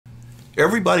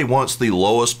Everybody wants the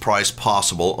lowest price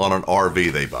possible on an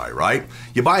RV they buy, right?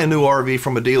 You buy a new RV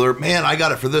from a dealer, man, I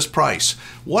got it for this price.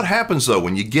 What happens though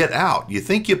when you get out? You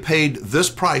think you paid this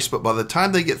price, but by the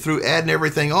time they get through adding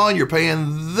everything on, you're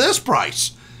paying this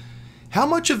price. How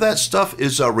much of that stuff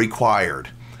is required?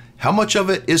 How much of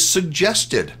it is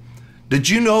suggested? Did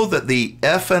you know that the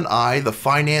F&I, the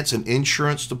finance and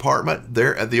insurance department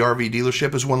there at the RV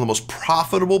dealership, is one of the most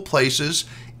profitable places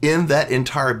in that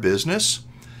entire business?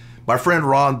 My friend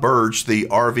Ron Burdge, the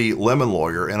RV Lemon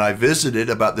Lawyer, and I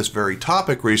visited about this very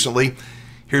topic recently.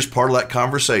 Here's part of that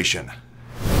conversation.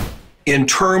 In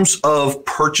terms of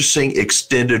purchasing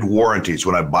extended warranties,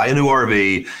 when I buy a new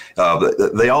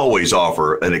RV, they always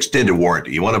offer an extended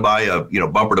warranty. You want to buy a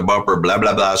bumper to bumper, blah,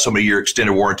 blah, blah, so many year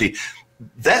extended warranty.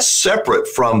 That's separate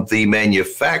from the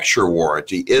manufacturer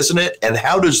warranty, isn't it? And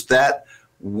how does that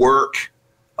work?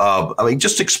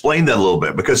 Just explain that a little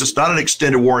bit, because it's not an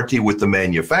extended warranty with the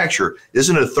manufacturer.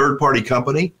 Isn't it a third-party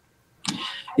company?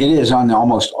 It is, on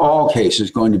almost all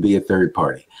cases, going to be a third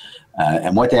party.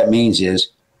 And what that means is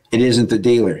it isn't the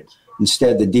dealer.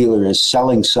 Instead, the dealer is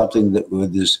selling something that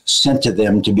is sent to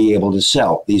them to be able to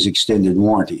sell these extended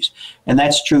warranties. And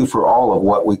that's true for all of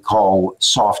what we call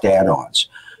soft add-ons.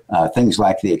 Things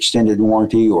like the extended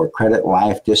warranty or credit,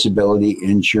 life, disability,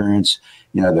 insurance,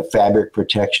 the fabric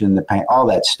protection, the paint, all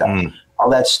that stuff. All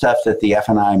that stuff that the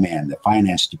F&I man, the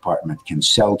finance department, can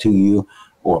sell to you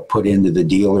or put into the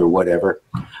deal or whatever.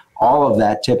 All of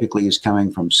that typically is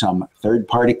coming from some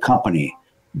third-party company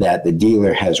that the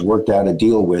dealer has worked out a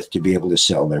deal with to be able to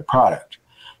sell their product.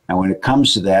 Now, when it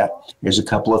comes to that, there's a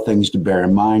couple of things to bear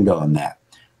in mind on that.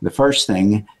 The first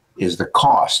thing is the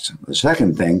cost. The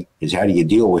second thing is how do you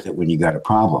deal with it when you got a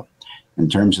problem. In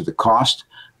terms of the cost,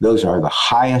 those are the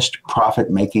highest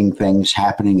profit-making things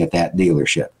happening at that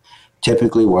dealership.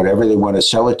 Typically, whatever they want to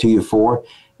sell it to you for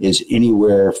is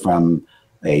anywhere from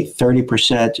a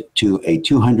 30% to a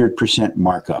 200%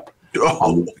 markup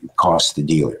on what it costs the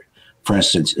dealer. For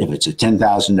instance, if it's a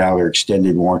 $10,000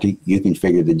 extended warranty, you can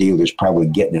figure the dealer's probably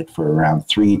getting it for around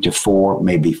 3 to 4,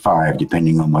 maybe 5,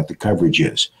 depending on what the coverage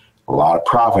is. A lot of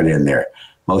profit in there.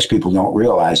 Most people don't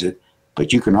realize it,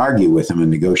 but you can argue with them and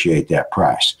negotiate that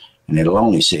price, and it'll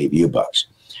only save you bucks.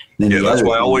 Then that's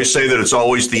why I always say that it's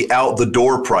always the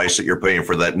out-the-door price that you're paying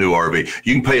for that new RV.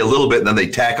 You can pay a little bit, and then they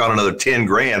tack on another 10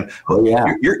 grand. Oh, yeah.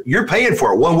 You're paying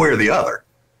for it one way or the other.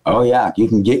 Oh, yeah. You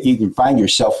can find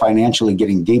yourself financially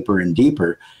getting deeper and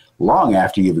deeper long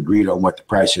after you've agreed on what the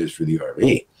price is for the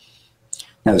RV.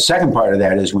 Now, the second part of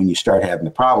that is when you start having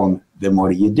the problem, then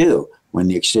what do? When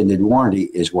the extended warranty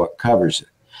is what covers it.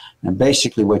 And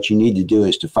basically what you need to do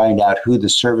is to find out who the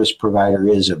service provider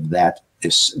is of that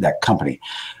company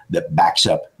that backs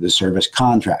up the service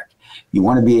contract. You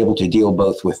want to be able to deal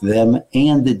both with them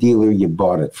and the dealer you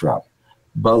bought it from.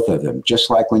 Both of them. Just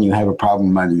like when you have a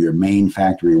problem under your main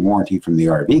factory warranty from the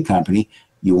RV company,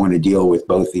 you want to deal with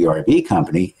both the RV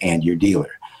company and your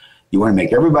dealer. You want to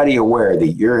make everybody aware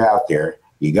that you're out there,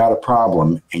 you got a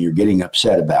problem, and you're getting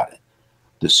upset about it.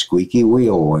 The squeaky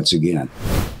wheel once again.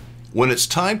 When it's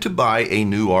time to buy a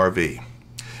new RV,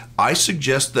 I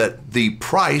suggest that the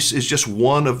price is just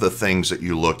one of the things that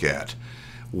you look at.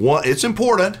 It's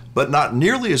important, but not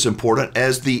nearly as important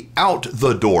as the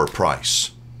out-the-door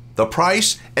price. The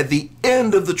price at the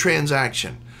end of the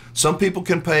transaction. Some people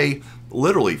can pay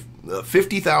literally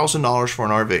 $50,000 for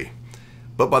an RV,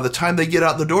 but by the time they get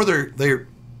out the door, they're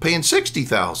paying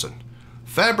 $60,000.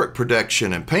 Fabric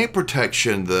protection and paint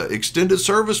protection, the extended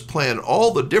service plan,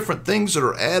 all the different things that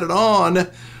are added on.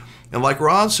 And like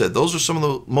Ron said, those are some of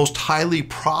the most highly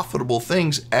profitable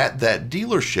things at that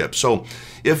dealership. So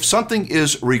if something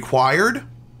is required,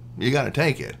 you got to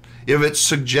take it. If it's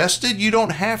suggested, you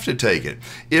don't have to take it.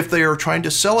 If they are trying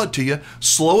to sell it to you,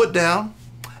 slow it down,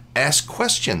 ask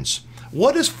questions.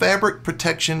 What is fabric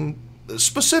protection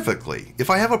specifically? If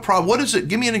I have a problem, what is it?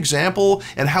 Give me an example,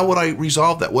 and how would I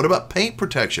resolve that? What about paint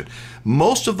protection?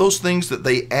 Most of those things that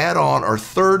they add on are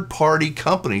third-party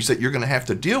companies that you're going to have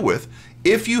to deal with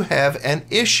if you have an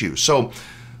issue. So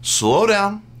slow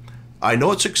down. I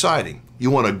know it's exciting. You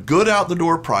want a good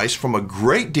out-the-door price from a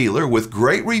great dealer with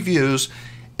great reviews,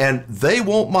 and they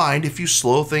won't mind if you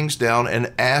slow things down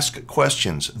and ask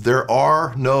questions. There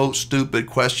are no stupid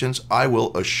questions, I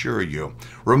will assure you.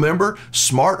 Remember,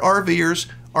 smart RVers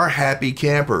are happy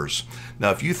campers.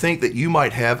 Now, if you think that you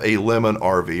might have a Lemon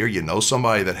RV, or you know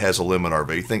somebody that has a Lemon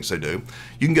RV, thinks they do,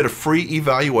 you can get a free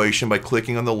evaluation by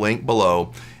clicking on the link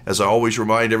below. As I always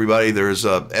remind everybody, there is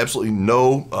absolutely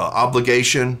no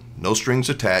obligation, no strings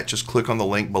attached. Just click on the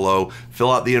link below,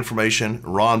 fill out the information.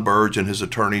 Ron Burdge and his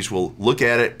attorneys will look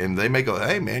at it, and they may go,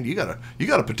 hey man, you got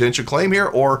a potential claim here,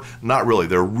 or not really.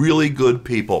 They're really good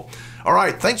people. All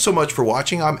right, thanks so much for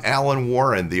watching. I'm Alan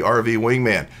Warren, the RV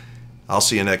Wingman. I'll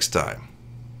see you next time.